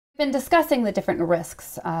Been discussing the different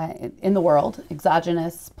risks in the world,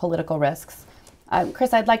 exogenous political risks.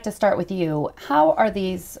 Chris, I'd like to start with you. How are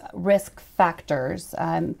these risk factors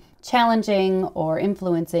challenging or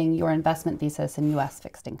influencing your investment thesis in U.S.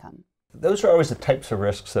 fixed income? Those are always the types of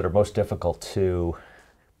risks that are most difficult to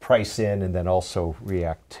price in and then also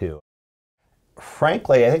react to.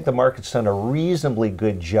 Frankly, I think the market's done a reasonably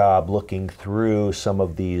good job looking through some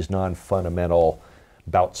of these non-fundamental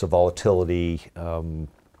bouts of volatility,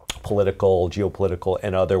 political, geopolitical,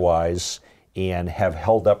 and otherwise, and have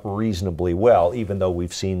held up reasonably well, even though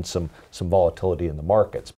we've seen some volatility in the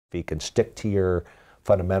markets. If you can stick to your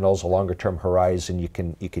fundamentals, a longer-term horizon, you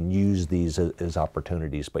can use these as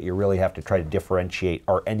opportunities, but you really have to try to differentiate,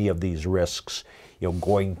 are any of these risks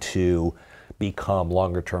going to become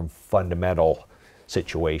longer-term fundamental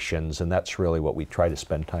situations, and that's really what we try to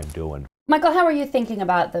spend time doing. Michael, how are you thinking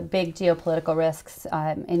about the big geopolitical risks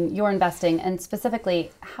in your investing, and specifically,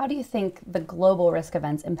 how do you think the global risk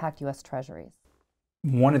events impact U.S. Treasuries?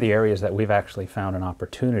 One of the areas that we've actually found an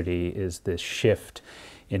opportunity is this shift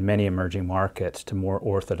in many emerging markets to more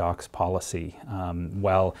orthodox policy.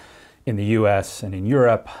 While in the U.S. and in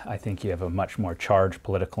Europe, I think you have a much more charged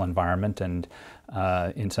political environment and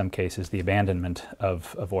in some cases the abandonment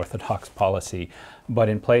of orthodox policy. But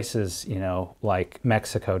in places, like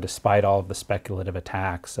Mexico, despite all of the speculative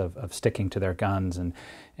attacks of sticking to their guns and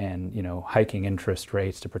hiking interest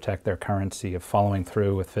rates to protect their currency, of following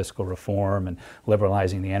through with fiscal reform and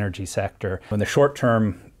liberalizing the energy sector. In the short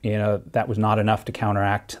term, that was not enough to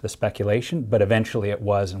counteract the speculation, but eventually it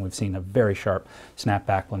was, and we've seen a very sharp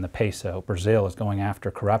snapback when the peso. Brazil is going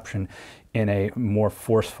after corruption in a more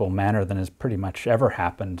forceful manner than has pretty much ever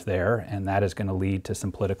happened there, and that is going to lead to some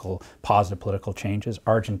positive political changes.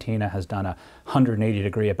 Argentina has done a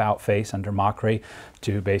 180-degree about-face under Macri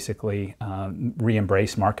to basically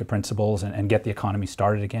re-embrace market principles and get the economy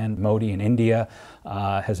started again. Modi in India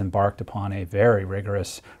has embarked upon a very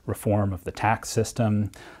rigorous reform of the tax system,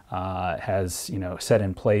 has set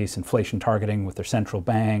in place inflation targeting with their central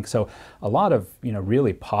bank. So a lot of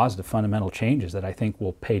really positive fundamental changes that I think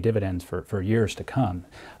will pay dividends for years to come.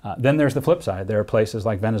 Then there's the flip side. There are places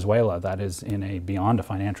like Venezuela that is in beyond a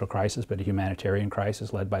financial crisis, but a humanitarian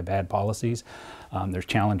crisis led by bad policies. There's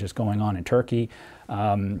challenges going on in Turkey.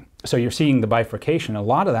 So you're seeing the bifurcation. A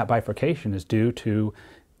lot of that bifurcation is due to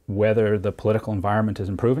whether the political environment is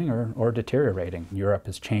improving or deteriorating. Europe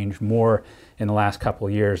has changed more in the last couple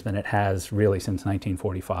of years than it has really since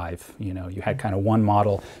 1945. You had kind of one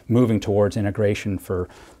model moving towards integration for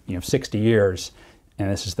 60 years,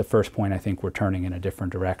 and this is the first point I think we're turning in a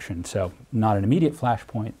different direction. So not an immediate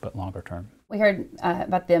flashpoint, but longer term. We heard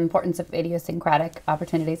about the importance of idiosyncratic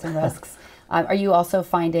opportunities and risks. Are you also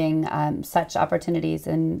finding such opportunities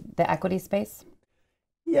in the equity space?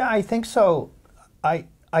 Yeah, I think so.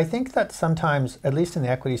 I think that sometimes, at least in the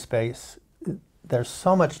equity space, there's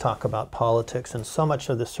so much talk about politics and so much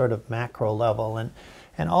of this sort of macro level.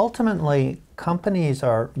 And ultimately, companies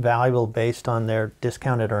are valuable based on their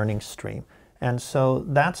discounted earnings stream. And so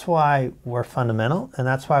that's why we're fundamental, and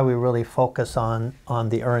that's why we really focus on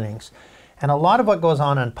the earnings. And a lot of what goes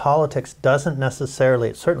on in politics doesn't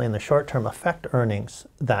necessarily, certainly in the short term, affect earnings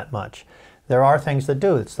that much. There are things that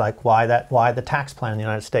do. It's like why the tax plan in the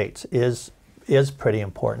United States is pretty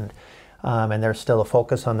important, and there's still a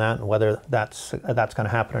focus on that, and whether that's going to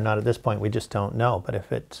happen or not at this point, we just don't know. But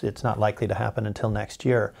if it's not likely to happen until next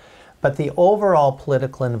year. But the overall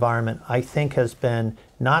political environment, I think, has been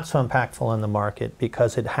not so impactful in the market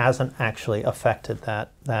because it hasn't actually affected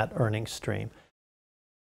that earnings stream.